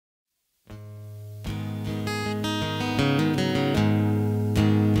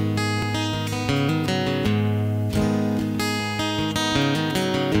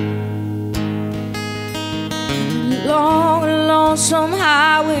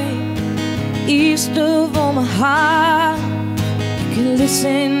east of Omaha. You can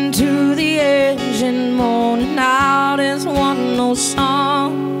listen to the engine moaning out as one old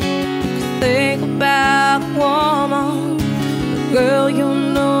song. You can think about the woman, the girl you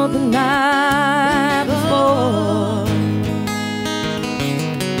know the night before.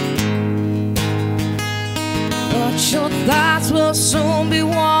 But your thoughts will soon be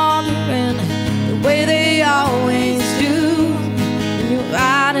wandering the way they always do. And you're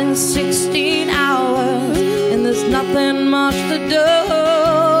riding 16 hours and there's nothing much to do,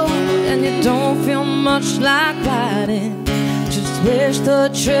 and you don't feel much like riding, just wish the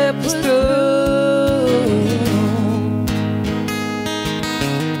trip was through.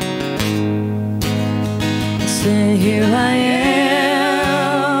 Say here I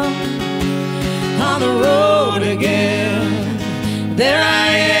am on the road again. There I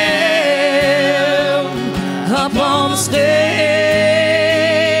am up on the stage.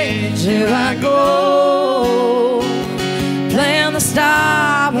 Here I go playing the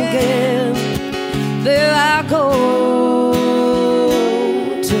star again. There I go,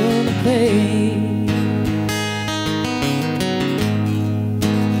 turn the page.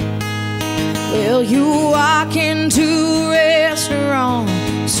 Well, you walk into a restaurant,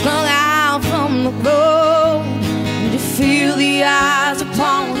 strung out from the road, and you feel the eyes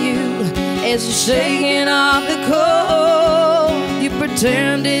upon you as you're shaking off the cold. You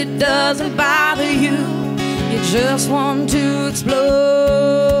pretend it doesn't bother you, you just want to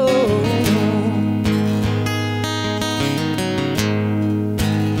explode.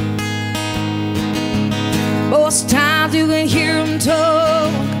 Most times you can hear them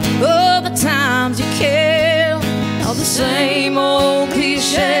talk, other times you can't. All the same old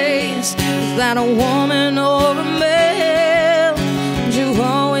cliches, is that a woman or a man? You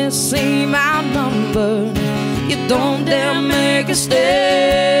always seem outnumbered, you don't dare make a stand.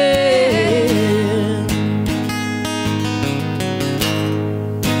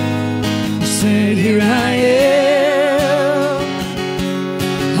 You say here I am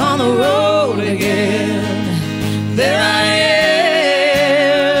on the road again. There I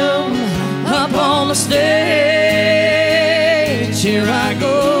am up on the stage. Here I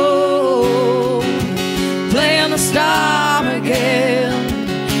go playing the star again.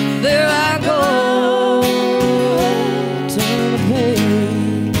 There I go, turn the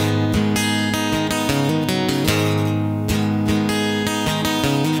page.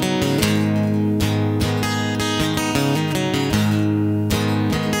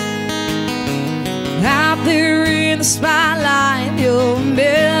 Out there in the spotlight, you're a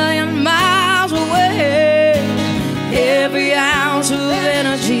million miles away. Every ounce of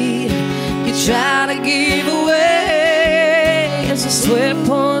energy you try to give away as the sweat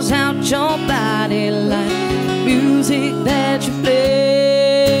pours out your body like music that you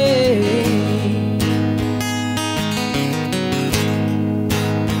play.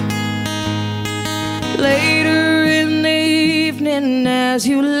 Later in the evening, as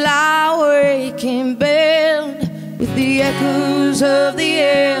you lie awake in bed, with the echoes of the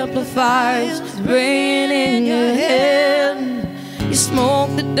amplifiers ringing in your head, you smoke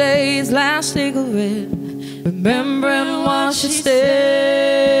the day's last cigarette, remembering what she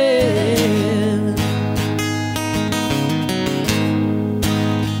said.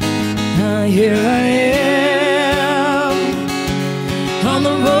 Now here I am on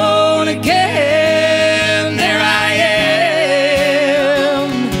the road again. There I am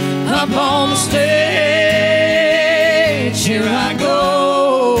up on the stage. Here I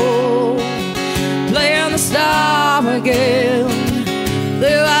go playing the star again.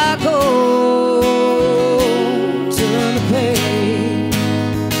 There I go, turn the page.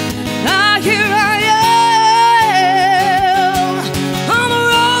 Now here I am on the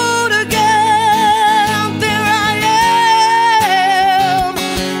road again. There I am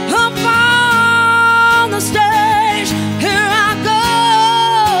up on the stage. Here I go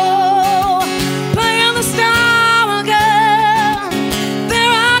playing the star again. There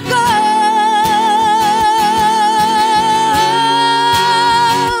I go.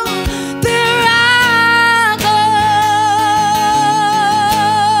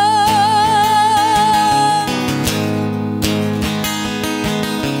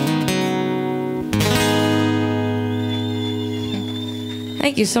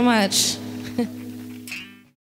 Thank you so much.